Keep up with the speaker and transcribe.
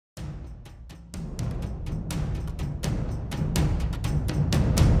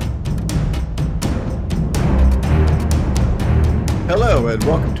Hello and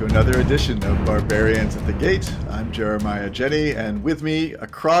welcome to another edition of Barbarians at the Gate. I'm Jeremiah Jenny, and with me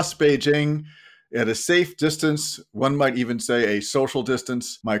across Beijing at a safe distance, one might even say a social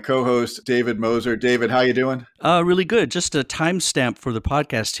distance, my co-host David Moser. David, how you doing? Really good. Just a timestamp for the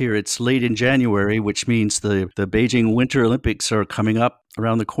podcast here. It's late in January, which means the Beijing Winter Olympics are coming up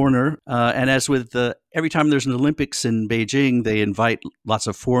around the corner. And as with every time there's an Olympics in Beijing, they invite lots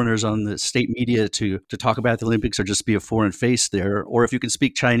of foreigners on the state media to talk about the Olympics or just be a foreign face there. Or if you can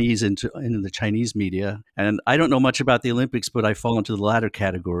speak Chinese in the Chinese media. And I don't know much about the Olympics, but I fall into the latter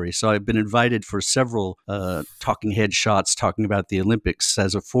category. So I've been invited for several talking head shots talking about the Olympics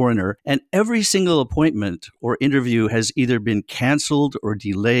as a foreigner. And every single appointment or interview has either been canceled or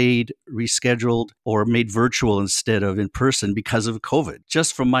delayed, rescheduled, or made virtual instead of in person because of COVID.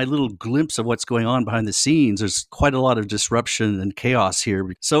 Just from my little glimpse of what's going on behind the scenes, there's quite a lot of disruption and chaos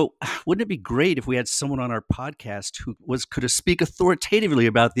here. So wouldn't it be great if we had someone on our podcast who could speak authoritatively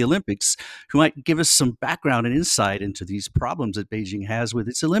about the Olympics, who might give us some background and insight into these problems that Beijing has with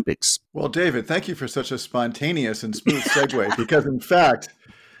its Olympics? Well, David, thank you for such a spontaneous and smooth segue, because in fact,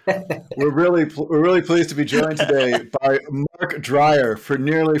 we're really pleased to be joined today by Mark Dreyer. For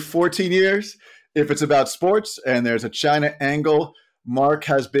nearly 14 years, if it's about sports and there's a China angle, Mark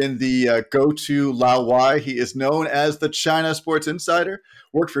has been the go-to Lao Wai. He is known as the China Sports Insider,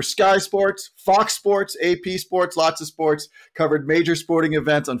 worked for Sky Sports, Fox Sports, AP Sports, lots of sports, covered major sporting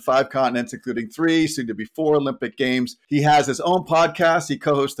events on 5 continents, including 3, soon to be 4 Olympic Games. He has his own podcast. He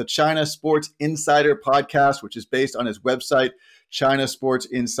co-hosts the China Sports Insider podcast, which is based on his website, China Sports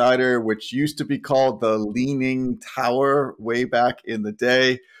Insider, which used to be called the Leaning Tower way back in the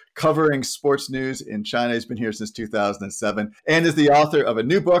day, covering sports news in China. He's been here since 2007 and is the author of a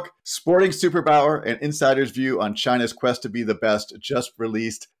new book, Sporting Superpower, An Insider's View on China's Quest to be the Best, just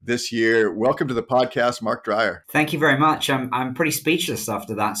released this year. Welcome to the podcast, Mark Dreyer. Thank you very much. I'm pretty speechless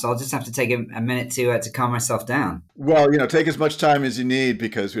after that, so I'll just have to take a minute to calm myself down. Well, take as much time as you need,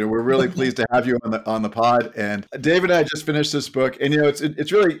 because we're really pleased to have you on the pod. And David and I just finished this book, and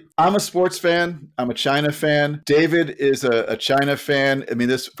it's really, I'm a sports fan, I'm a China fan. David is a China fan. I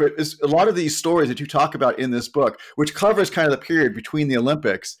mean, a lot of these stories that you talk about in this book, which covers kind of the period between the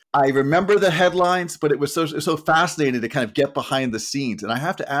Olympics. I remember the headlines, but it was so fascinating to kind of get behind the scenes. And I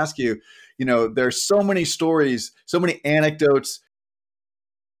have to ask you, there's so many stories, so many anecdotes.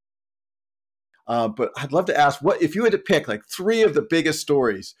 But I'd love to ask, what if you had to pick like 3 of the biggest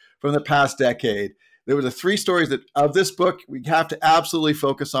stories from the past decade? There were the 3 stories that of this book we have to absolutely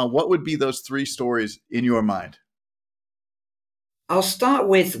focus on. What would be those 3 stories in your mind? I'll start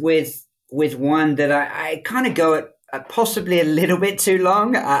with one that I kind of go at possibly a little bit too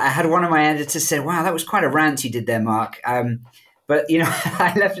long. I had one of my editors say, "Wow, that was quite a rant you did there, Mark." But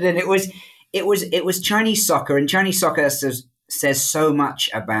I left it in. It was Chinese soccer, and Chinese soccer says so much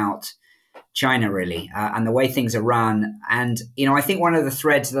about China, really, and the way things are run. And I think one of the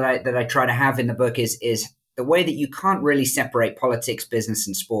threads that I try to have in the book is the way that you can't really separate politics, business,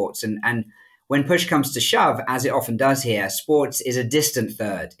 and sports. And when push comes to shove, as it often does here, sports is a distant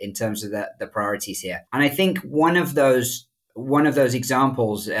third in terms of the priorities here. And I think one of those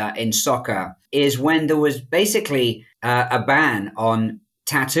examples in soccer is when there was basically a ban on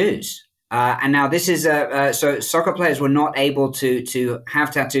tattoos. And now this is so soccer players were not able to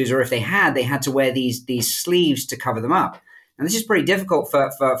have tattoos, or if they had to wear these sleeves to cover them up. And this is pretty difficult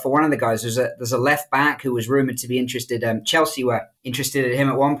for one of the guys. There's a left back who was rumored to be interested. Chelsea were interested in him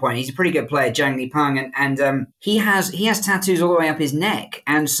at one point. He's a pretty good player, Zhang Lipeng, and he has tattoos all the way up his neck.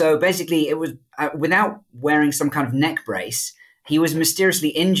 And so basically, it was without wearing some kind of neck brace, he was mysteriously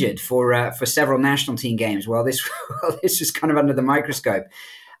injured for several national team games. Well, this was kind of under the microscope.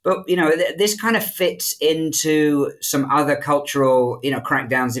 But, this kind of fits into some other cultural,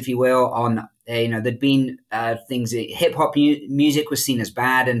 crackdowns, if you will, on, there'd been things, hip hop music was seen as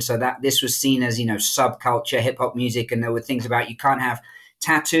bad. And so that this was seen as, subculture hip hop music. And there were things about you can't have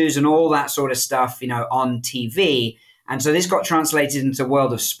tattoos and all that sort of stuff, on TV. And so this got translated into the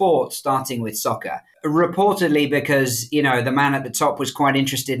world of sport, starting with soccer. Reportedly because, the man at the top was quite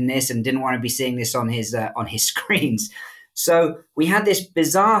interested in this and didn't want to be seeing this on his screens. So we had this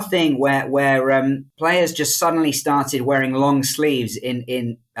bizarre thing where players just suddenly started wearing long sleeves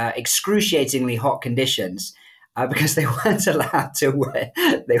in excruciatingly hot conditions because they weren't allowed to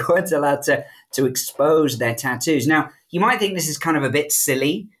expose their tattoos. Now, you might think this is kind of a bit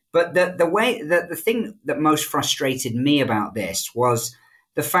silly, but the thing that most frustrated me about this was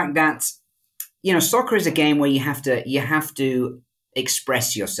the fact that soccer is a game where you have to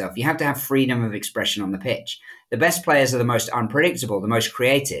express yourself. You have to have freedom of expression on the pitch. The best players are the most unpredictable, the most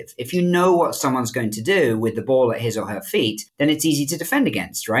creative. If you know what someone's going to do with the ball at his or her feet, then it's easy to defend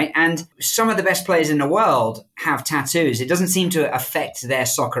against, right? And some of the best players in the world have tattoos. It doesn't seem to affect their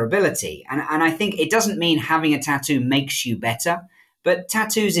soccer ability. And I think it doesn't mean having a tattoo makes you better. But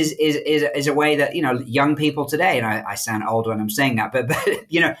tattoos is a way that, young people today, and I sound old when I'm saying that, but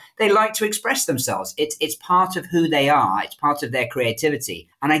they like to express themselves. It's part of who they are. It's part of their creativity.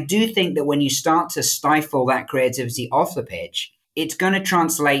 And I do think that when you start to stifle that creativity off the pitch, it's going to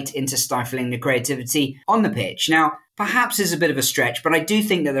translate into stifling the creativity on the pitch. Now, perhaps it's a bit of a stretch, but I do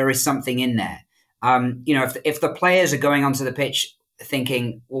think that there is something in there. If the players are going onto the pitch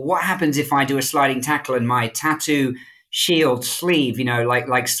thinking, well, what happens if I do a sliding tackle and my tattoo shield sleeve,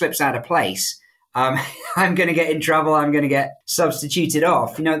 like slips out of place, I'm going to get in trouble. I'm going to get substituted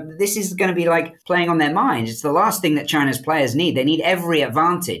off. This is going to be like playing on their minds. It's the last thing that China's players need. They need every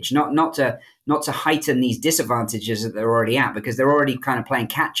advantage, not to heighten these disadvantages that they're already at, because they're already kind of playing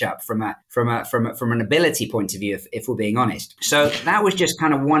catch up from an ability point of view, if we're being honest. So that was just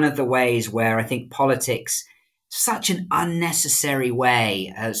kind of one of the ways where I think politics, such an unnecessary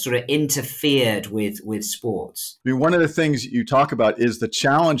way, sort of interfered with sports. I mean, one of the things you talk about is the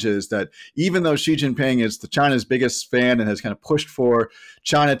challenges that, even though Xi Jinping is China's biggest fan and has kind of pushed for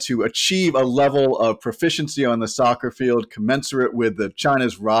China to achieve a level of proficiency on the soccer field commensurate with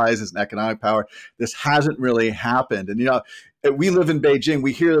China's rise as an economic power, this hasn't really happened. And, we live in Beijing.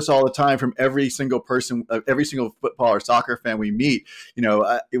 We hear this all the time from every single person, every single football or soccer fan we meet.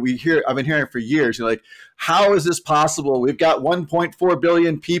 I've been hearing it for years. Like, how is this possible? We've got 1.4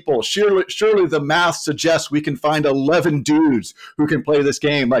 billion people. Surely the math suggests we can find 11 dudes who can play this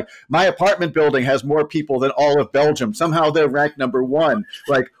game. Like, my apartment building has more people than all of Belgium. Somehow they're ranked number one.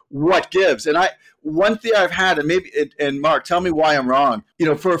 Like, what gives? And one thing I've had, and Mark, tell me why I'm wrong.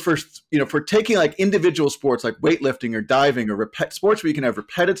 For taking like individual sports like weightlifting or diving or sports where you can have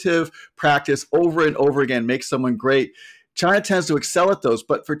repetitive practice over and over again, make someone great. China tends to excel at those,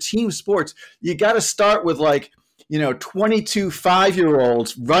 but for team sports, you got to start with 22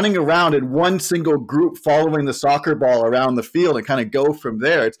 5-year-olds running around in one single group, following the soccer ball around the field, and kind of go from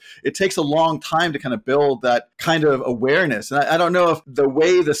there. It takes a long time to kind of build that kind of awareness. And I don't know if the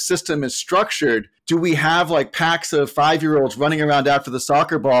way the system is structured, do we have like packs of 5-year-olds running around after the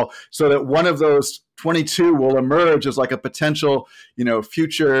soccer ball so that one of those 22 will emerge as like a potential,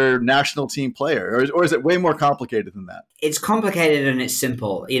 future national team player? Or is it way more complicated than that? It's complicated and it's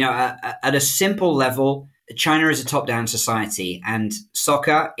simple. At a simple level, China is a top-down society, and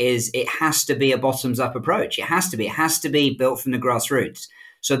soccer it has to be a bottoms-up approach. It has to be built from the grassroots.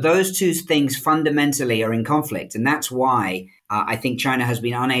 So those two things fundamentally are in conflict, and that's why I think China has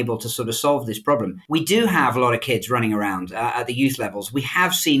been unable to sort of solve this problem. We do have a lot of kids running around at the youth levels. We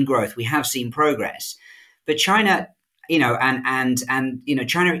have seen growth. We have seen progress. But China,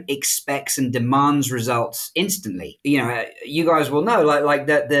 China expects and demands results instantly. You guys will know, like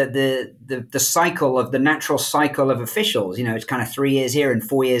the cycle of the natural cycle of officials. It's kind of 3 years here and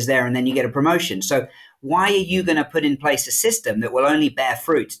 4 years there, and then you get a promotion. So why are you going to put in place a system that will only bear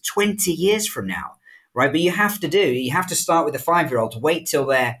fruit 20 years from now, right? But you have to start with the 5-year-olds, wait till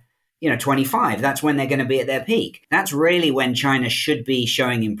they're 25. That's when they're going to be at their peak. That's really when China should be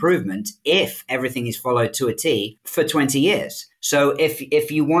showing improvement, if everything is followed to a T, for 20 years. So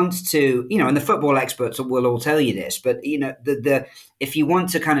if you want to, and the football experts will all tell you this, but if you want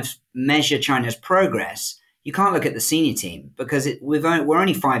to kind of measure China's progress, you can't look at the senior team, because we're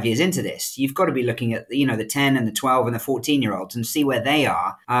only 5 years into this. You've got to be looking at the 10 and the 12 and the 14-year-olds and see where they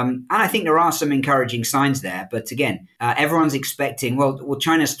are. And I think there are some encouraging signs there. But again, everyone's expecting, well,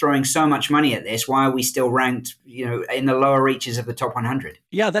 China's throwing so much money at this. Why are we still ranked, in the lower reaches of the top 100?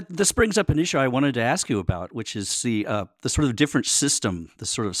 Yeah, this brings up an issue I wanted to ask you about, which is the sort of different system, the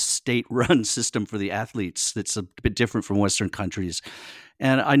sort of state-run system for the athletes that's a bit different from Western countries.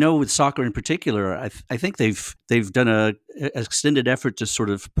 And I know with soccer in particular, I think they've done an extended effort to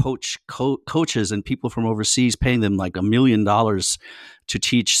sort of poach coaches and people from overseas, paying them like $1 million to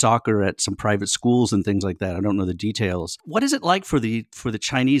teach soccer at some private schools and things like that. I don't know the details. What is it like for the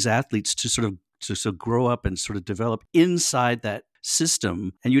Chinese athletes to sort of grow up and sort of develop inside that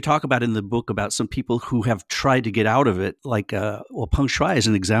system? And you talk about in the book about some people who have tried to get out of it, like Peng Shuai is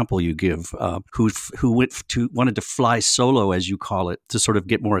an example you give, who wanted to fly solo, as you call it, to sort of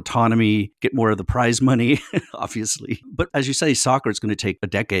get more autonomy, get more of the prize money, obviously. But as you say, soccer is going to take a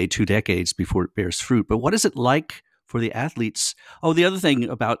decade, 2 decades before it bears fruit. But what is it like for the athletes. Oh, the other thing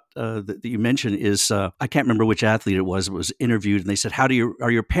about that you mentioned is I can't remember which athlete it was interviewed, and they said,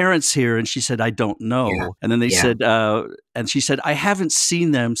 are your parents here? And she said, I don't know. Yeah. And then they Yeah. said, and she said, I haven't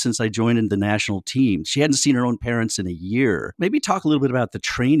seen them since I joined in the national team. She hadn't seen her own parents in a year. Maybe talk a little bit about the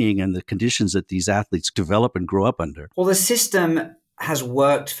training and the conditions that these athletes develop and grow up under. Well, the system has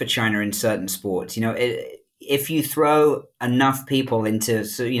worked for China in certain sports. If you throw enough people into,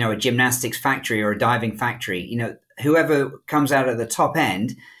 a gymnastics factory or a diving factory, whoever comes out at the top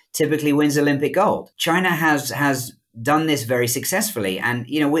end typically wins Olympic gold. China has done this very successfully. And,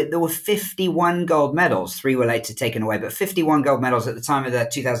 there were 51 gold medals, 3 were later taken away, but 51 gold medals at the time of the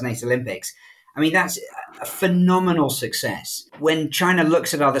 2008 Olympics. I mean, that's a phenomenal success. When China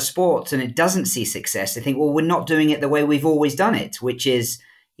looks at other sports and it doesn't see success, they think, well, we're not doing it the way we've always done it, which is,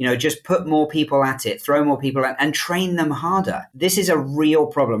 just put more people at it, throw more people at it, and train them harder. This is a real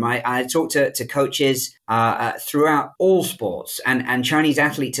problem. I talk to coaches throughout all sports, and Chinese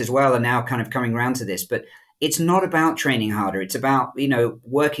athletes as well are now kind of coming around to this. But it's not about training harder. It's about,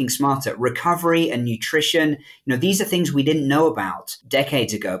 working smarter. Recovery and nutrition, these are things we didn't know about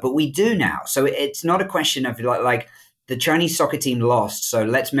decades ago, but we do now. So it's not a question of like the Chinese soccer team lost, so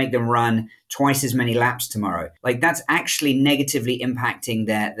let's make them run twice as many laps tomorrow. Like, that's actually negatively impacting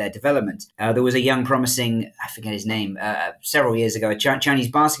their development. There was a young, promising, I forget his name, several years ago, a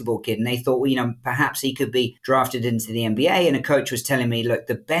Chinese basketball kid, and they thought, well, perhaps he could be drafted into the NBA. And a coach was telling me, look,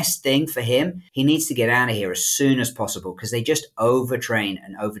 the best thing for him, he needs to get out of here as soon as possible because they just overtrain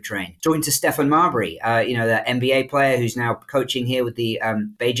and overtrain. Talking to Stephen Marbury, the NBA player who's now coaching here with the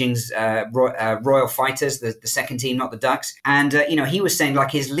Beijing's Royal Fighters, the second team, not the Ducks. And, he was saying,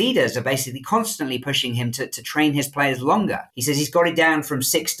 like, his leaders are basically constantly pushing him to train his players longer. He says he's got it down from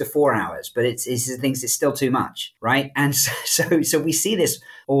 6 to 4 hours, but he thinks it's still too much, right? And so we see this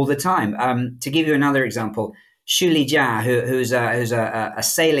all the time. To give you another example, Xu Lijia, who's a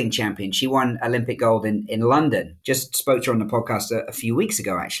sailing champion. She won Olympic gold in London. Just spoke to her on the podcast a few weeks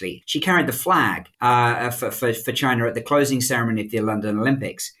ago, actually. She carried the flag for China at the closing ceremony of the London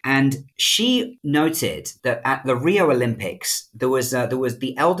Olympics. And she noted that at the Rio Olympics, there was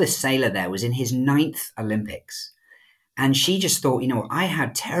the eldest sailor there was in his 9th Olympics. And she just thought, I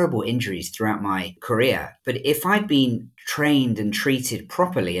had terrible injuries throughout my career, but if I'd been trained and treated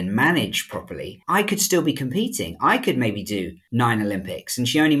properly and managed properly, I could still be competing. I could maybe do 9 Olympics, and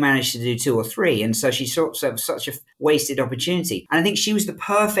she only managed to do 2 or 3. And so she saw such a wasted opportunity. And I think she was the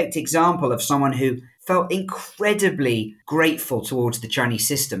perfect example of someone who felt incredibly grateful towards the Chinese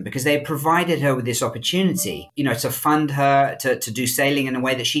system because they had provided her with this opportunity, to fund her to do sailing in a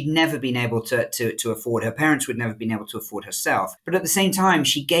way that she'd never been able to afford. Her parents would never been able to afford herself. But at the same time,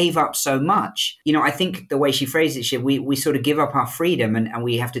 she gave up so much. I think the way she phrased it, we sort of give up our freedom and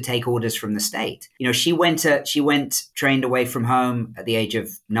we have to take orders from the state. She went trained away from home at the age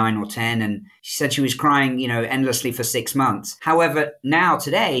of 9 or 10, and she said she was crying, endlessly for 6 months. However, now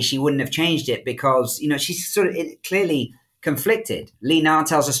today, she wouldn't have changed it because, she's sort of clearly conflicted. Li Na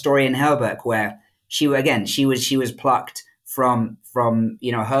tells a story in her book where she was plucked from her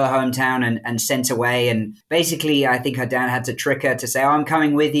hometown and sent away. And basically, I think her dad had to trick her to say, I'm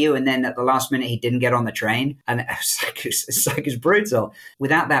coming with you. And then at the last minute, he didn't get on the train. And it's brutal.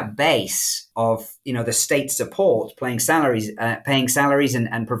 Without that base of, the state support, paying salaries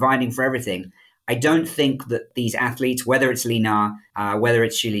and providing for everything, I don't think that these athletes, whether it's Li Na, whether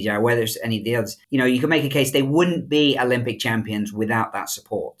it's Xu Lijia, whether it's any of the others, you can make a case they wouldn't be Olympic champions without that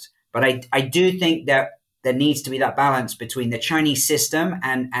support. But I do think that there needs to be that balance between the Chinese system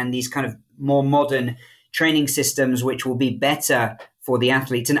and these kind of more modern training systems, which will be better for the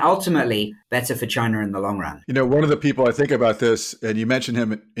athletes and ultimately better for China in the long run. One of the people I think about this, and you mentioned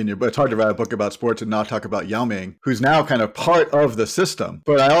him in your book, it's hard to write a book about sports and not talk about Yao Ming, who's now kind of part of the system.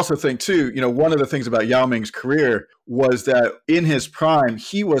 But I also think too, one of the things about Yao Ming's career was that in his prime,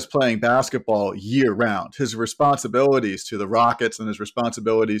 he was playing basketball year round. His responsibilities to the Rockets and his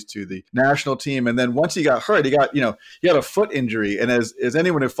responsibilities to the national team. And then once he got hurt, he had a foot injury. And as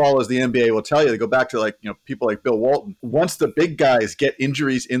anyone who follows the NBA will tell you, to go back to people like Bill Walton, once the big guys get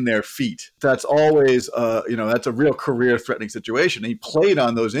injuries in their feet, that's always, that's a real career threatening situation. And he played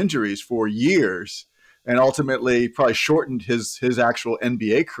on those injuries for years and ultimately probably shortened his actual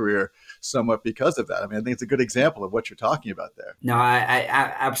NBA career somewhat because of that. I think it's a good example of what you're talking about there. No, I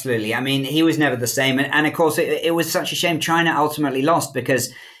absolutely. He was never the same. And of course, it was such a shame China ultimately lost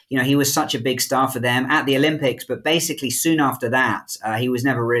because, he was such a big star for them at the Olympics. But basically, soon after that, he was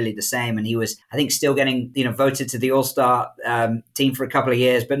never really the same. And he was, I think, still getting, voted to the All-Star team for a couple of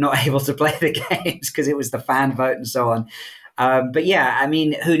years, but not able to play the games because it was the fan vote and so on. But yeah, I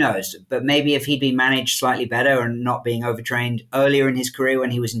mean, who knows? But maybe if he'd been managed slightly better and not being overtrained earlier in his career when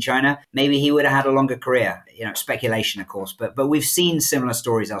he was in China, maybe he would have had a longer career. Speculation, of course, but we've seen similar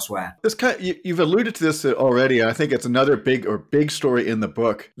stories elsewhere. You've alluded to this already. I think it's another big story in the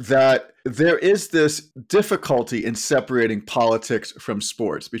book that there is this difficulty in separating politics from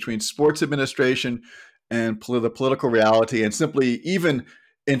sports, between sports administration and the political reality, and simply even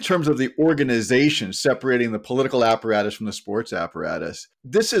in terms of the organization, separating the political apparatus from the sports apparatus.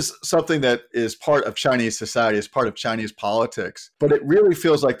 This is something that is part of Chinese society, is part of Chinese politics. But it really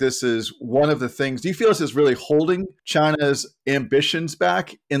feels like this is one of the things. Do you feel this is really holding China's ambitions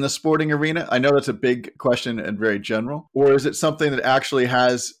back in the sporting arena? I know that's a big question and very general. Or is it something that actually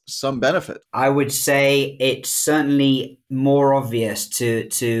has some benefit? I would say it's certainly more obvious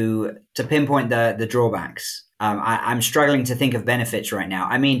to pinpoint the drawbacks. I'm struggling to think of benefits right now.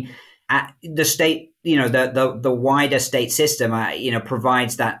 I mean, the state, the wider state system,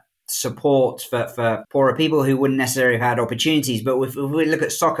 provides that support for poorer people who wouldn't necessarily have had opportunities. But if we look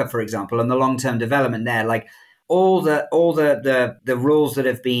at soccer, for example, and the long-term development there, like all the rules that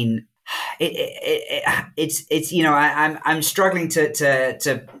have been, I'm struggling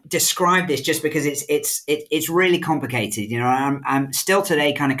to describe this just because it's really complicated. I'm still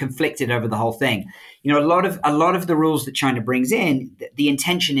today kind of conflicted over the whole thing. A lot of the rules that China brings in, the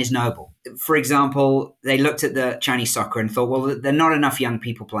intention is noble. For example, they looked at the Chinese soccer and thought, well, there are not enough young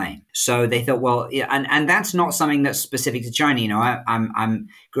people playing. So they thought, well, and that's not something that's specific to China. I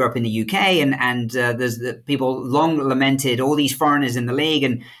grew up in the UK, and there's the people long lamented all these foreigners in the league,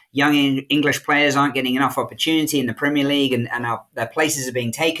 and young English players aren't getting enough opportunity in the Premier League, and their places are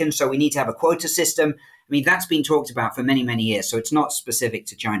being taken. So we need to have a quota system. I mean, that's been talked about for many, many years. So it's not specific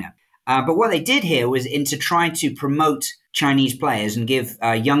to China. But what they did here was to try to promote Chinese players and give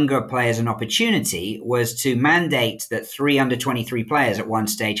younger players an opportunity was to mandate that 3 under-23 players at one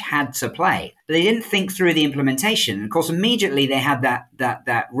stage had to play. But they didn't think through the implementation. And of course, immediately they had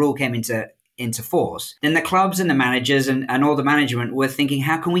that rule came into force, then the clubs and the managers and all the management were thinking,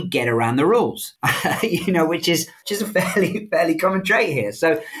 how can we get around the rules? Which is a fairly common trait here.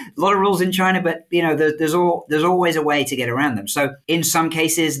 So a lot of rules in China, but there's always a way to get around them. So in some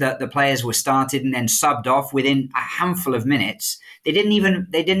cases, the players were started and then subbed off within a handful of minutes. They didn't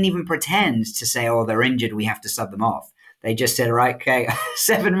even pretend to say, oh, they're injured, we have to sub them off. They just said, all right, okay,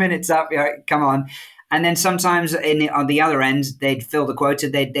 7 minutes up, come on. And then sometimes on the other end, they'd fill the quota.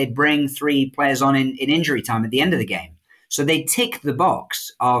 They'd bring 3 players on in injury time at the end of the game. So they tick the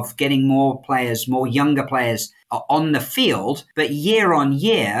box of getting more younger players on the field. But year on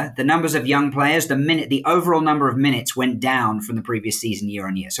year, the numbers of young players, the overall number of minutes went down from the previous season year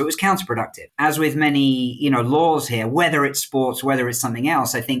on year. So it was counterproductive. As with many, laws here, whether it's sports, whether it's something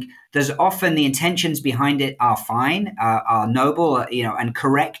else, I think there's often the intentions behind it are fine, are noble, and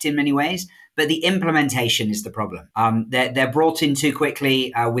correct in many ways. But the implementation is the problem. They're brought in too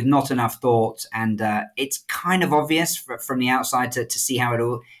quickly with not enough thought, and it's kind of obvious from the outside to see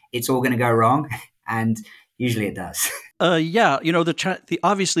how it's all going to go wrong, and usually it does.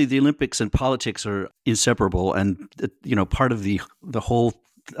 Obviously the Olympics and politics are inseparable, and part of the whole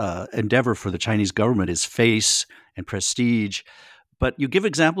endeavor for the Chinese government is face and prestige. But you give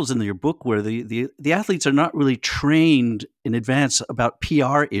examples in your book where the athletes are not really trained in advance about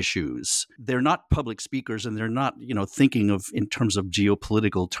PR issues. They're not public speakers, and they're not, thinking of in terms of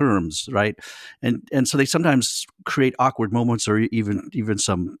geopolitical terms, right? And so they sometimes create awkward moments, or even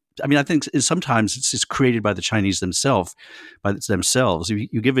some. I mean, I think sometimes it's created by the Chinese themselves.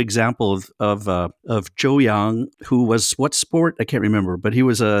 You give example of Zhou Yang, who was what sport? I can't remember, but he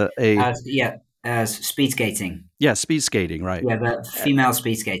was speed skating. Yeah, speed skating, right? Yeah, the female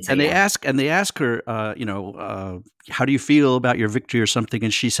speed skating. And they ask her, how do you feel about your victory or something?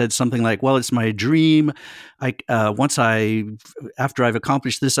 And she said something like, "Well, it's my dream. After I've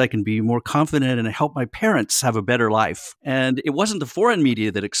accomplished this, I can be more confident and help my parents have a better life." And it wasn't the foreign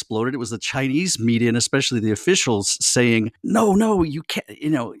media that exploded; it was the Chinese media, and especially the officials, saying, "No, you can't.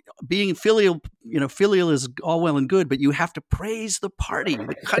 Being filial is all well and good, but you have to praise the party,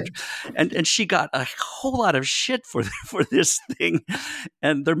 the country." And she got a whole lot of shit for this thing.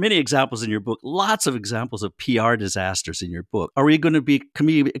 And there are many examples in your book, lots of examples of PR disasters in your book. Can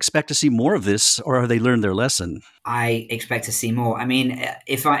we expect to see more of this, or have they learned their lesson? I expect to see more. I mean,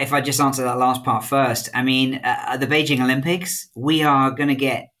 if I just answer that last part first, I mean, at the Beijing Olympics, we are going to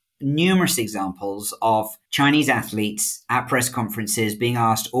get numerous examples of Chinese athletes at press conferences being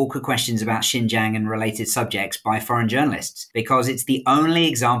asked awkward questions about Xinjiang and related subjects by foreign journalists, because it's the only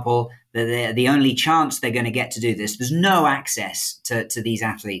example, the only chance they're going to get to do this. There's no access to these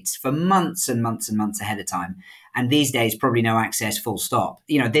athletes for months and months and months ahead of time. and these days probably no access, full stop.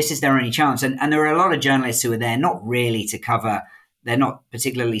 This is their only chance. And there are a lot of journalists who are there not really to cover, they're not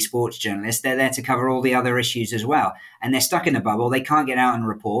particularly sports journalists, they're there to cover all the other issues as well. And they're stuck in a bubble. They can't get out and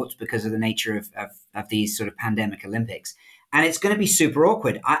report because of the nature of these sort of pandemic Olympics. And it's going to be super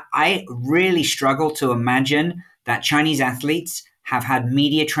awkward. I really struggle to imagine that Chinese athletes have had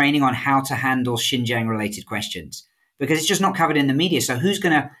media training on how to handle Xinjiang-related questions, because it's just not covered in the media. So who's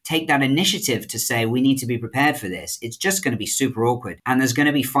going to take that initiative to say we need to be prepared for this? It's just going to be super awkward. And there's going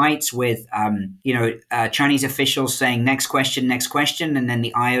to be fights with, Chinese officials saying next question. And then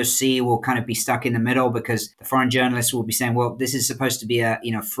the IOC will kind of be stuck in the middle because the foreign journalists will be saying, well, this is supposed to be a,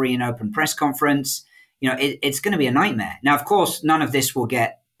 free and open press conference. It's going to be a nightmare. Now, of course, none of this will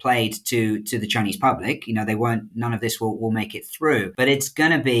get played to the Chinese public. They won't, none of this will make it through, but it's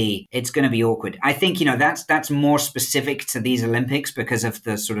going to be awkward. I think, that's more specific to these Olympics because of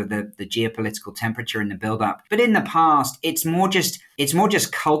the sort of the geopolitical temperature and the build up. But in the past, it's more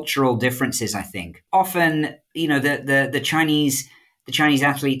just cultural differences, I think. Often, the Chinese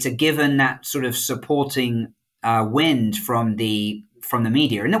athletes are given that sort of supporting wind from the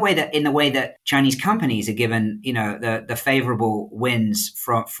media in the way that Chinese companies are given, the favorable wins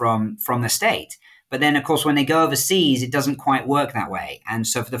from the state. But then, of course, when they go overseas, it doesn't quite work that way. And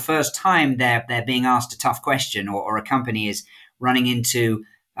so for the first time, they're being asked a tough question, or a company is running into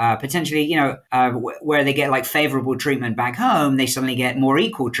potentially, where they get like favorable treatment back home, they suddenly get more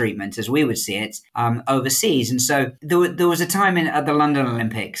equal treatment, as we would see it, overseas. And so there was a time at the London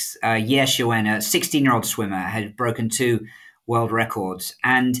Olympics, Ye Xiwen, a 16-year-old swimmer, had broken 2 world records.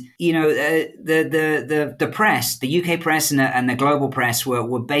 And, the press, the UK press and the global press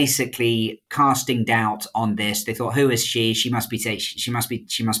were basically casting doubt on this. They thought, who is she? She must be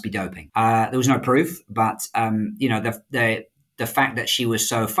doping. There was no proof, but, the fact that she was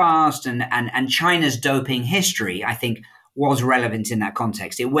so fast and China's doping history, I think, was relevant in that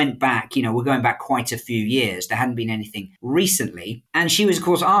context. It went back, we're going back quite a few years. There hadn't been anything recently. And she was, of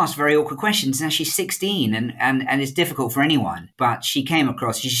course, asked very awkward questions. Now she's 16 and it's difficult for anyone. But she came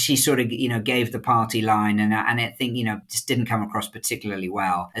across, she sort of, gave the party line and I think, just didn't come across particularly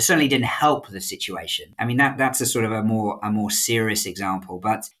well. It certainly didn't help the situation. I mean, that's a sort of a more serious example.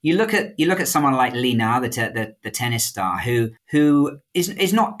 But you look at someone like Li Na, the tennis star, who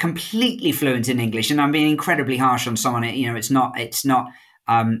is not completely fluent in English. And I'm being incredibly harsh on someone, it's not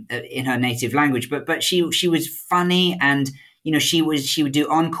in her native language, but she was funny, and she would do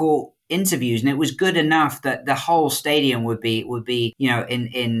encore interviews, and it was good enough that the whole stadium would be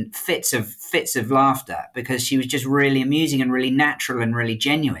in fits of laughter, because she was just really amusing and really natural and really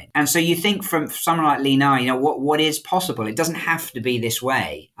genuine. And so you think from someone like Li Na, what is possible? It doesn't have to be this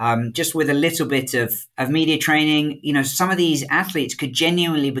way. Just with a little bit of media training, some of these athletes could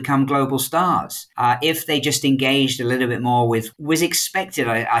genuinely become global stars if they just engaged a little bit more with was expected.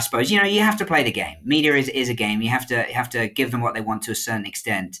 I suppose you have to play the game. Media is a game. You have to give them what they want to a certain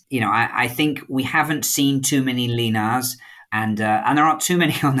extent. I think we haven't seen too many Li Nas, and there aren't too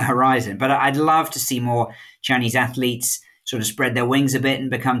many on the horizon. But I'd love to see more Chinese athletes sort of spread their wings a bit and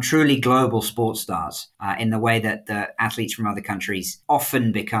become truly global sports stars in the way that the athletes from other countries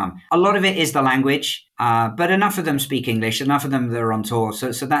often become. A lot of it is the language, but enough of them speak English, enough of them that are on tour.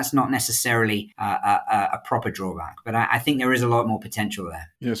 So that's not necessarily a proper drawback. But I think there is a lot more potential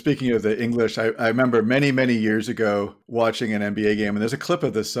there. Speaking of the English, I remember many, many years ago watching an NBA game, and there's a clip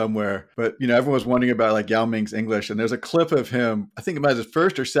of this somewhere, but everyone was wondering about like Yao Ming's English, and there's a clip of him, I think it was his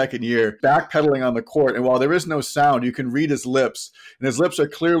first or second year, backpedaling on the court, and while there is no sound, you can read his lips, and his lips are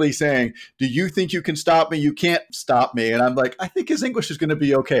clearly saying, "Do you think you can stop me? You can't stop me." And I'm like, I think his English is going to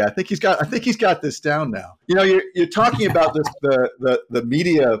be okay. I think he's got this down now. You're talking about this the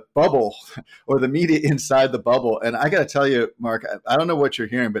media bubble, or the media inside the bubble, and I got to tell you, Mark, I don't know what you're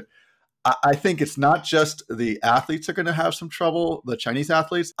hearing, but I think it's not just the athletes are going to have some trouble, the Chinese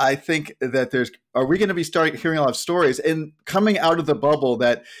athletes. I think that are we going to be hearing a lot of stories and coming out of the bubble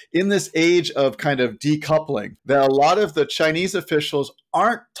that in this age of kind of decoupling, that a lot of the Chinese officials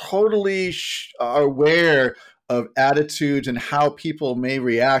aren't totally aware of attitudes and how people may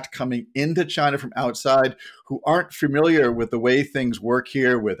react coming into China from outside, who aren't familiar with the way things work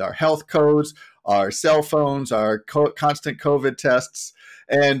here with our health codes, our cell phones, our constant COVID tests,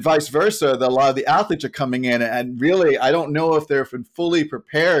 and vice versa. That a lot of the athletes are coming in, and really, I don't know if they're fully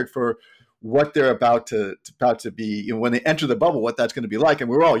prepared for what they're about to be, when they enter the bubble, what that's going to be like. And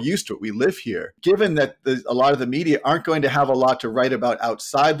we're all used to it. We live here. Given that a lot of the media aren't going to have a lot to write about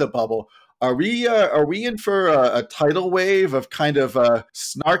outside the bubble, Are we in for a tidal wave of kind of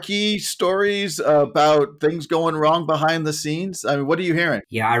snarky stories about things going wrong behind the scenes? I mean, what are you hearing?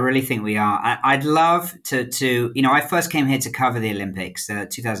 Yeah, I really think we are. I'd love to. I first came here to cover the Olympics,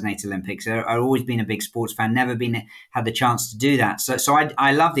 2008 Olympics. I've always been a big sports fan, never had the chance to do that. So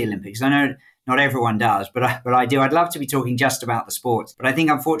I love the Olympics. I know not everyone does, but I do. I'd love to be talking just about the sports. But I think,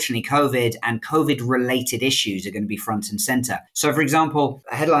 unfortunately, COVID and COVID-related issues are going to be front and center. So, for example,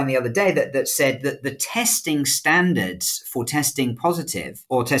 a headline the other day that said that the testing standards for testing positive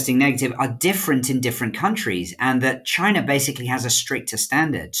or testing negative are different in different countries, and that China basically has a stricter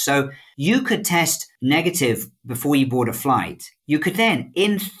standard. So you could test negative before you board a flight. You could then,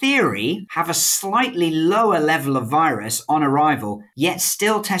 in theory, have a slightly lower level of virus on arrival, yet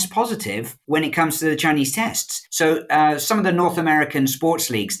still test positive when it comes to the Chinese tests. So some of the North American sports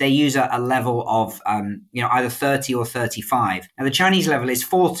leagues, they use a level of either 30 or 35. Now, the Chinese level is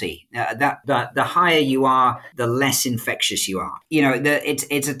 40. The higher you are, the less infectious you are.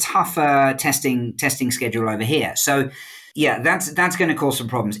 It's a tougher testing schedule over here. So yeah, that's going to cause some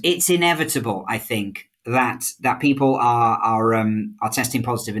problems. It's inevitable, I think, that people are testing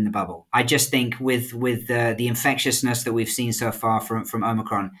positive in the bubble. I just think with the infectiousness that we've seen so far from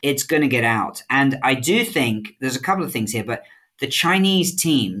Omicron, it's going to get out. And I do think there's a couple of things here, but the Chinese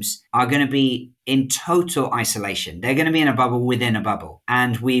teams are going to be in total isolation. They're going to be in a bubble within a bubble.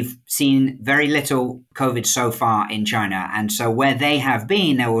 And we've seen very little COVID so far in China. And so where they have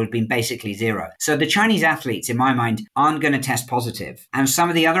been, there will have been basically zero. So the Chinese athletes, in my mind, aren't going to test positive. And some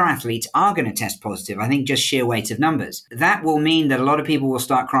of the other athletes are going to test positive. I think just sheer weight of numbers. That will mean that a lot of people will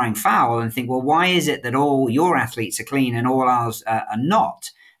start crying foul and think, well, why is it that all your athletes are clean and all ours are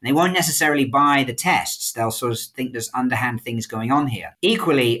not? And they won't necessarily buy the tests. They'll sort of think there's underhand things going on here.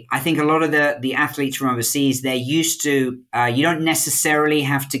 Equally, I think a lot of the athletes from overseas, they're used to, you don't necessarily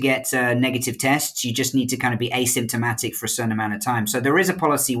have to get negative tests. You just need to kind of be asymptomatic for a certain amount of time. So there is a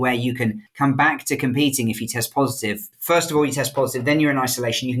policy where you can come back to competing if you test positive. First of all, you test positive, then you're in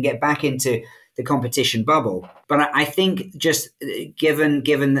isolation. You can get back into the competition bubble. But I think just given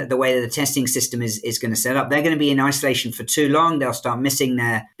the way that the testing system is going to set up, they're going to be in isolation for too long. They'll start missing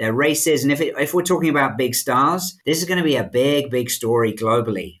their races. And if we're talking about big stars, this is going to be a big story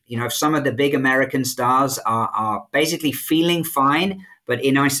globally. If some of the big American stars are basically feeling fine, but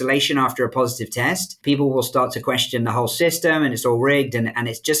in isolation after a positive test, people will start to question the whole system and it's all rigged and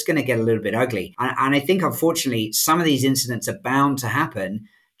it's just going to get a little bit ugly. And I think, unfortunately, some of these incidents are bound to happen,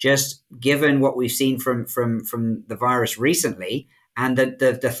 just given what we've seen from the virus recently and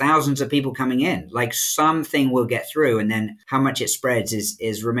the thousands of people coming in. Like, something will get through, and then how much it spreads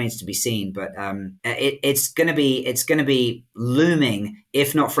is remains to be seen. But it's going to be looming,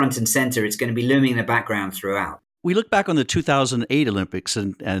 if not front and center. It's going to be looming in the background throughout. We look back on the 2008 Olympics,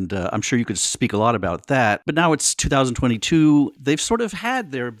 and I'm sure you could speak a lot about that. But now it's 2022. They've sort of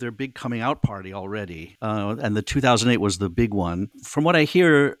had their big coming out party already, and the 2008 was the big one. From what I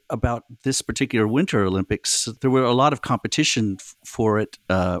hear about this particular Winter Olympics, there were a lot of competition for it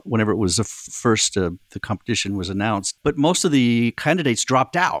whenever it was the competition was announced. But most of the candidates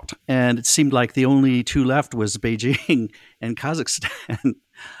dropped out, and it seemed like the only two left was Beijing and Kazakhstan.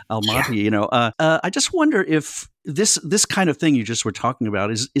 Almaty, I just wonder if this kind of thing you just were talking about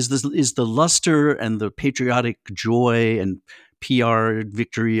is the luster and the patriotic joy and PR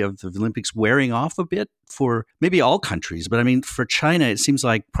victory of the Olympics wearing off a bit for maybe all countries. But I mean, for China, it seems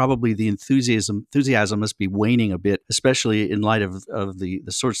like probably the enthusiasm must be waning a bit, especially in light of the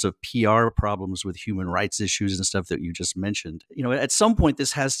sorts of PR problems with human rights issues and stuff that you just mentioned. At some point,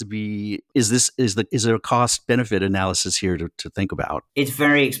 this has to be, is there a cost benefit analysis here to think about? It's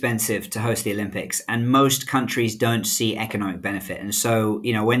very expensive to host the Olympics, and most countries don't see economic benefit. And so,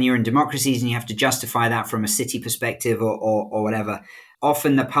 when you're in democracies and you have to justify that from a city perspective or whatever,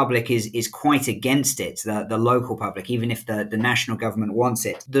 often the public is quite against it, the local public, even if the national government wants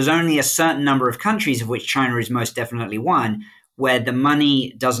it. There's only a certain number of countries, of which China is most definitely one, where the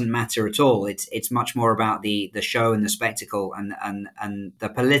money doesn't matter at all. It's much more about the show and the spectacle and the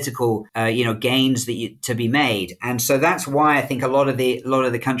political gains to be made. And so that's why I think a lot of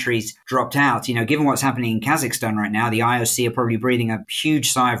the countries dropped out. Given what's happening in Kazakhstan right now, the IOC are probably breathing a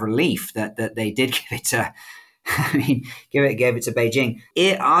huge sigh of relief that they did give it to. Gave it to Beijing.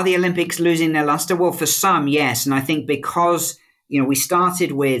 Are the Olympics losing their luster? Well, for some, yes. And I think because, we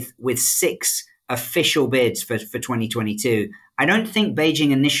started with 6 official bids for 2022, I don't think Beijing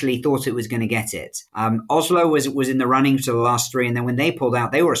initially thought it was going to get it. Oslo was in the running for the last three, and then when they pulled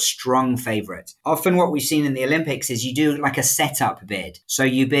out, they were a strong favorite. Often what we've seen in the Olympics is you do like a setup bid. So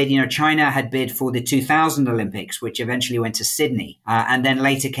you bid, China had bid for the 2000 Olympics, which eventually went to Sydney, and then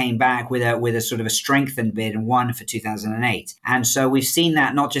later came back with a sort of a strengthened bid and won for 2008. And so we've seen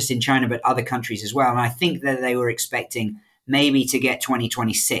that not just in China, but other countries as well. And I think that they were expecting maybe to get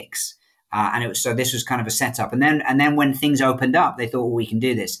 2026. So this was kind of a setup. And then when things opened up, they thought, well, we can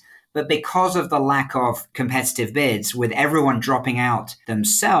do this. But because of the lack of competitive bids, with everyone dropping out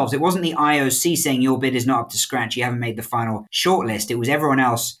themselves, it wasn't the IOC saying your bid is not up to scratch, you haven't made the final shortlist. It was everyone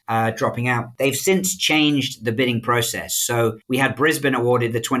else dropping out. They've since changed the bidding process. So we had Brisbane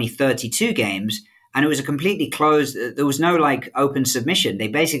awarded the 2032 games, and it was a completely closed, there was no open submission. They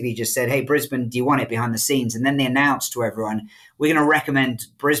basically just said, hey, Brisbane, do you want it behind the scenes? And then they announced to everyone, we're going to recommend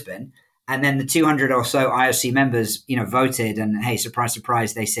Brisbane. And then the 200 or so IOC members, voted, and hey, surprise,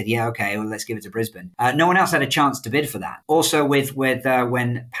 surprise, they said, yeah, okay, well, let's give it to Brisbane. No one else had a chance to bid for that. Also, with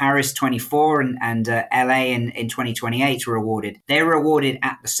when Paris 24 and LA in 2028 were awarded, they were awarded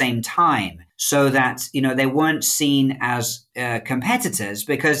at the same time, so that they weren't seen as competitors,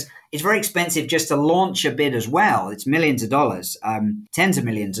 because it's very expensive just to launch a bid as well. It's millions of dollars, tens of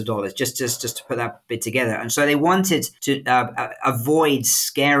millions of dollars, just to put that bid together. And so they wanted to avoid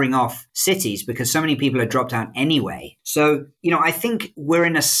scaring off cities, because so many people had dropped out anyway. So, I think we're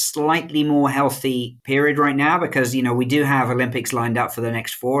in a slightly more healthy period right now, because, we do have Olympics lined up for the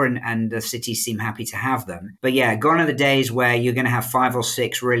next 4, and the cities seem happy to have them. But yeah, gone are the days where you're going to have 5 or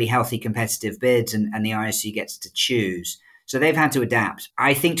 6 really healthy competitive bids, and the IOC gets to choose. So they've had to adapt.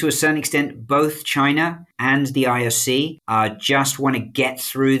 I think to a certain extent, both China and the IOC just want to get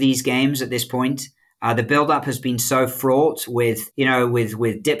through these games at this point. The build-up has been so fraught with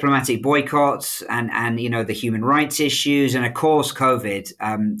diplomatic boycotts and the human rights issues, and of course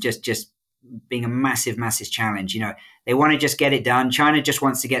COVID just being a massive, massive challenge. They want to just get it done. China just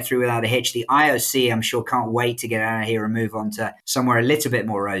wants to get through without a hitch. The IOC, I'm sure, can't wait to get out of here and move on to somewhere a little bit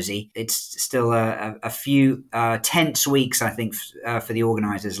more rosy. It's still a few tense weeks, I think, for the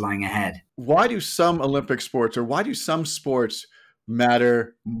organizers lying ahead. Why do some Olympic sports, or why do some sports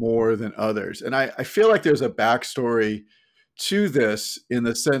matter more than others? And I feel like there's a backstory to this, in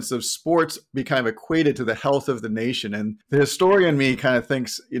the sense of sports be kind of equated to the health of the nation. And the historian me kind of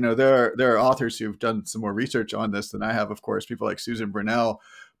thinks, there are authors who've done some more research on this than I have, of course, people like Susan Brunel,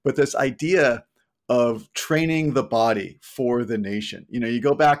 but this idea of training the body for the nation. You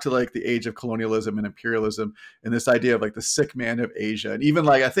go back to the age of colonialism and imperialism, and this idea of the sick man of Asia. And even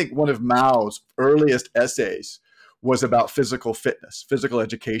I think one of Mao's earliest essays was about physical fitness, physical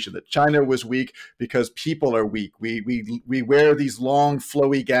education, that China was weak because people are weak. We wear these long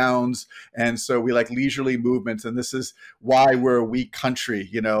flowy gowns, and so we like leisurely movements, and this is why we're a weak country,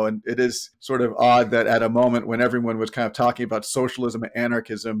 and it is sort of odd that at a moment when everyone was kind of talking about socialism and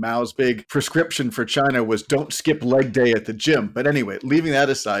anarchism, Mao's big prescription for China was don't skip leg day at the gym. But anyway, leaving that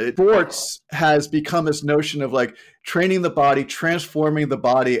aside, sports has become this notion of training the body, transforming the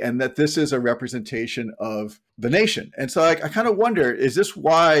body, and that this is a representation of the nation. And so I kind of wonder, is this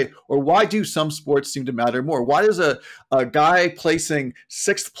why do some sports seem to matter more? Why does a guy placing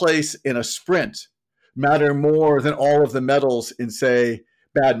 6th place in a sprint matter more than all of the medals in, say,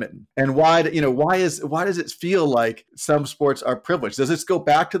 badminton? And why does it feel like some sports are privileged? Does this go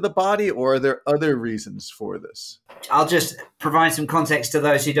back to the body, or are there other reasons for this? I'll just provide some context to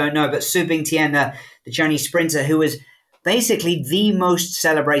those who don't know, but Su Bingtian, the Chinese sprinter, who was basically the most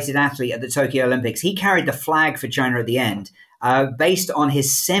celebrated athlete at the Tokyo Olympics, he carried the flag for China at the end. Based on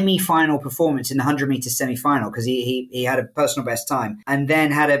his semi-final performance in the 100-meter semi-final, because he had a personal best time, and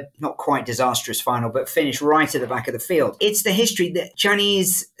then had a not quite disastrous final, but finished right at the back of the field. It's the history that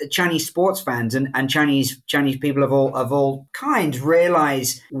Chinese sports fans and Chinese people of all kinds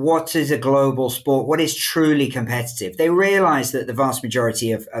realize what is a global sport, what is truly competitive. They realize that the vast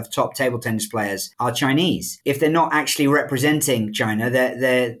majority of top table tennis players are Chinese. If they're not actually representing China,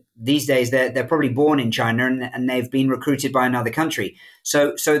 these days, they're probably born in China and they've been recruited by another country.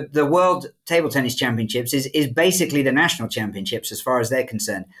 So the World Table Tennis Championships is basically the national championships as far as they're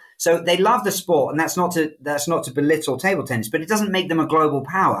concerned. So they love the sport, and that's not to belittle table tennis, but it doesn't make them a global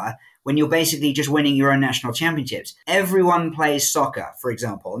power when you're basically just winning your own national championships. Everyone plays soccer, for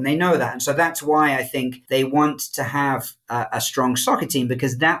example, and they know that. And so that's why I think they want to have a strong soccer team,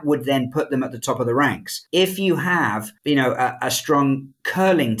 because that would then put them at the top of the ranks. If you have, a strong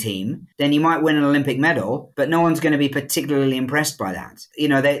curling team, then you might win an Olympic medal, but no one's going to be particularly impressed by that.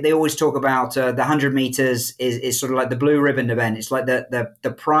 that. They always talk about the 100 meters is sort of like the blue ribbon event. It's like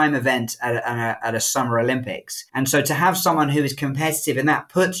the prime event at a Summer Olympics. And so to have someone who is competitive in that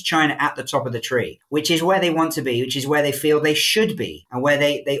puts China at the top of the tree, which is where they want to be, which is where they feel they should be and where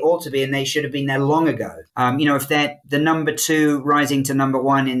they ought to be, and they should have been there long ago. If they're the number two rising to number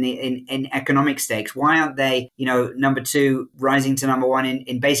one in economic stakes, why aren't they, number two rising to number one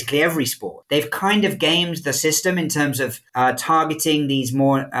in basically every sport? They've kind of gamed the system in terms of targeting these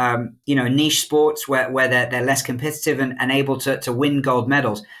more, niche sports where they're less competitive and able to win gold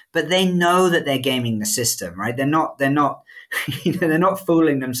medals. But they know that they're gaming the system, right? They're not they're not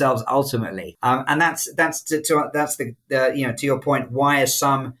fooling themselves ultimately. And that's to your point. Why are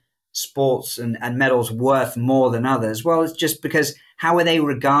some sports and medals worth more than others? Well, it's just because how are they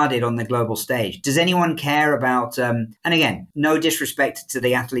regarded on the global stage? Does anyone care about, and again, no disrespect to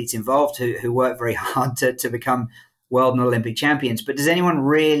the athletes involved who work very hard to become world and Olympic champions, but does anyone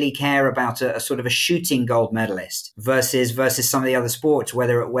really care about a sort of a shooting gold medalist versus some of the other sports,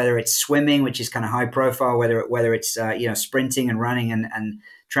 whether it's swimming, which is kind of high profile, whether it's sprinting and running and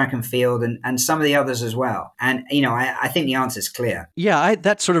track and field and some of the others as well. And, I think the answer is clear. Yeah,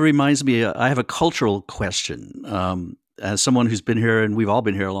 that sort of reminds me, I have a cultural question. As someone who's been here, and we've all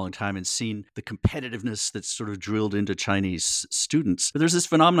been here a long time, and seen the competitiveness that's sort of drilled into Chinese students. But there's this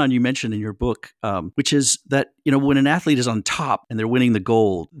phenomenon you mentioned in your book, which is that, when an athlete is on top and they're winning the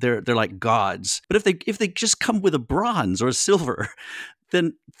gold, they're like gods. But if they just come with a bronze or a silver,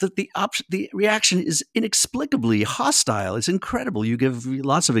 then the reaction is inexplicably hostile. It's incredible. You give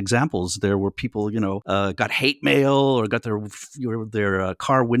lots of examples there where people, got hate mail or got their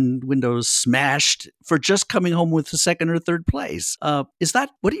car windows smashed for just coming home with the second or third place. What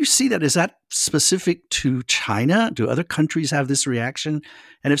do you see that? Is that specific to China? Do other countries have this reaction?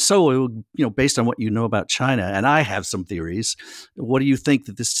 And if so, based on what you know about China, and I have some theories, what do you think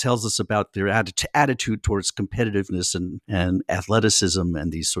that this tells us about their attitude towards competitiveness and athleticism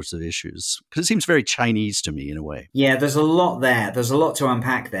and these sorts of issues? Because it seems very Chinese to me in a way. Yeah, there's a lot there. There's a lot to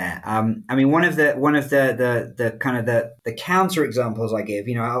unpack there. One of the kind of the counter examples I give,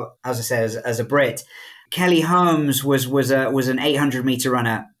 as I said, as a Brit, Kelly Holmes was an 800 meter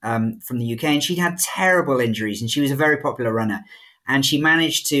runner from the UK, and she'd had terrible injuries, and she was a very popular runner. And she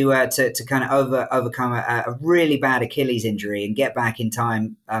managed to kind of overcome a really bad Achilles injury and get back in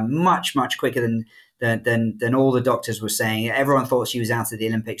time much quicker than all the doctors were saying. Everyone thought she was out of the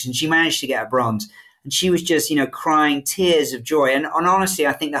Olympics, and she managed to get a bronze. And she was just crying tears of joy. And honestly,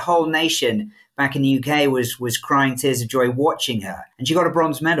 I think the whole nation back in the UK was crying tears of joy watching her. And she got a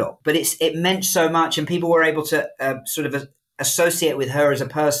bronze medal. But it meant so much, and people were able to sort of associate with her as a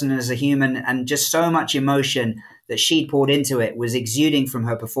person, as a human, and just so much emotion that she'd poured into it was exuding from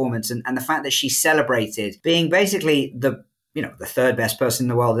her performance. And the fact that she celebrated being basically the third best person in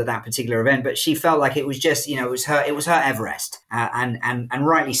the world at that particular event, but she felt like it was just, it was her Everest, and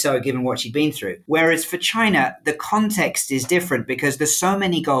rightly so, given what she'd been through. Whereas for China, the context is different because there's so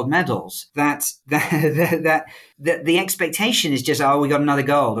many gold medals that the expectation is just, we got another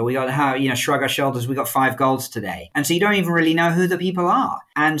gold, or we got, shrug our shoulders, we got 5 golds today. And so you don't even really know who the people are.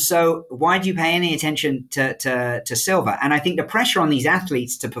 And so why do you pay any attention to silver? And I think the pressure on these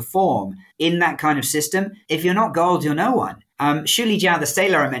athletes to perform in that kind of system, if you're not gold, you're no one. Shu Lijiao, the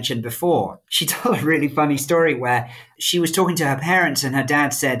sailor I mentioned before, she told a really funny story where she was talking to her parents and her dad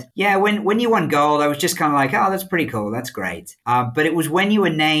said, yeah, when you won gold, I was just kind of like, oh, that's pretty cool. That's great. But it was when you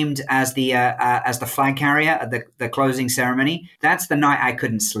were named as the flag carrier at the closing ceremony. That's the night I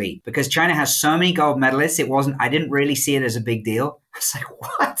couldn't sleep because China has so many gold medalists. I didn't really see it as a big deal. I was like,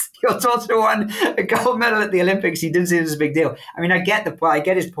 what? Your daughter won a gold medal at the Olympics. You didn't see it as a big deal. I mean, I get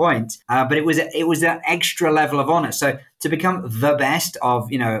his point, but it was that extra level of honor. So to become the best of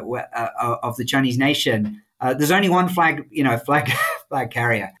the Chinese nation, there's only one flag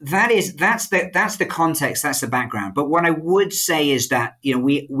carrier. That's the context. That's the background. But what I would say is that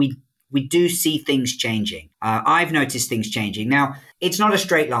we do see things changing. I've noticed things changing. Now, it's not a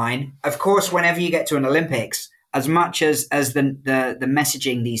straight line. Of course, whenever you get to an Olympics, as much as the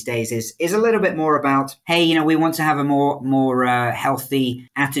messaging these days is a little bit more about, hey, we want to have a more healthy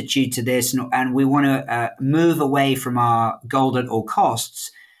attitude to this, and we want to move away from our gold at all costs.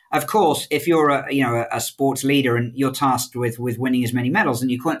 Of course, if you're a sports leader and you're tasked with winning as many medals,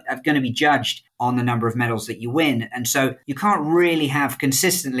 and you are going to be judged on the number of medals that you win, and so you can't really have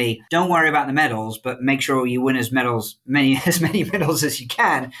consistently. Don't worry about the medals, but make sure you win as many medals as you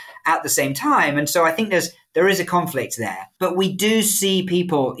can at the same time. And so I think there is a conflict there, but we do see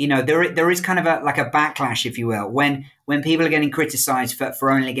people. There is kind of a backlash, if you will, when people are getting criticized for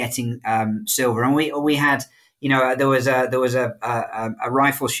only getting silver, and we had. there was a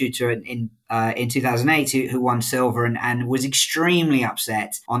rifle shooter in 2008 who won silver and was extremely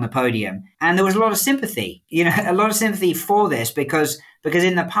upset on the podium. And there was a lot of sympathy, a lot of sympathy for this because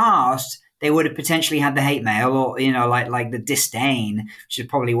in the past they would have potentially had the hate mail or, like the disdain, which is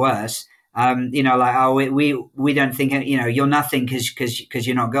probably worse. We don't think, you're nothing because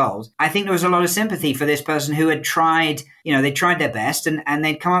you're not gold. I think there was a lot of sympathy for this person who had tried, they tried their best and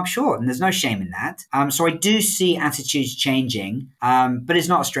they'd come up short, and there's no shame in that. So I do see attitudes changing, but it's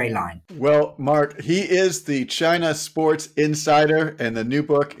not a straight line. Well, Mark, he is the China Sports Insider, and the new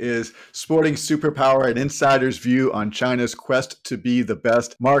book is Sporting Superpower: An Insider's View on China's Quest to be the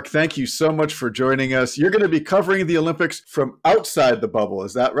Best. Mark, thank you so much for joining us. You're going to be covering the Olympics from outside the bubble.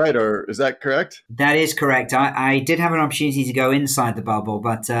 Is that right? Or is that correct? That is correct. I did have an opportunity to go inside the bubble,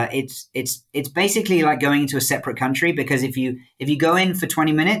 but it's basically like going into a separate country, because if you go in for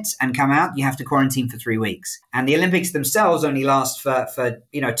 20 minutes and come out, you have to quarantine for 3 weeks. And the Olympics themselves only last for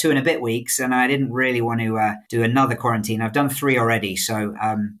 2 and a bit weeks, and I didn't really want to do another quarantine. I've done 3 already, so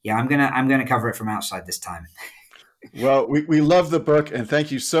I'm gonna cover it from outside this time. Well, we love the book, and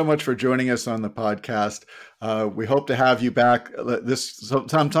thank you so much for joining us on the podcast. We hope to have you back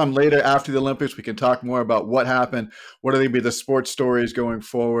sometime later after the Olympics. We can talk more about what happened, what are going to be the sports stories going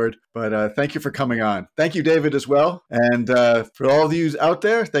forward. But thank you for coming on. Thank you, David, as well. And for all of you out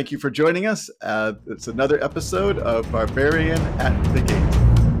there, thank you for joining us. It's another episode of Barbarian at the Gate.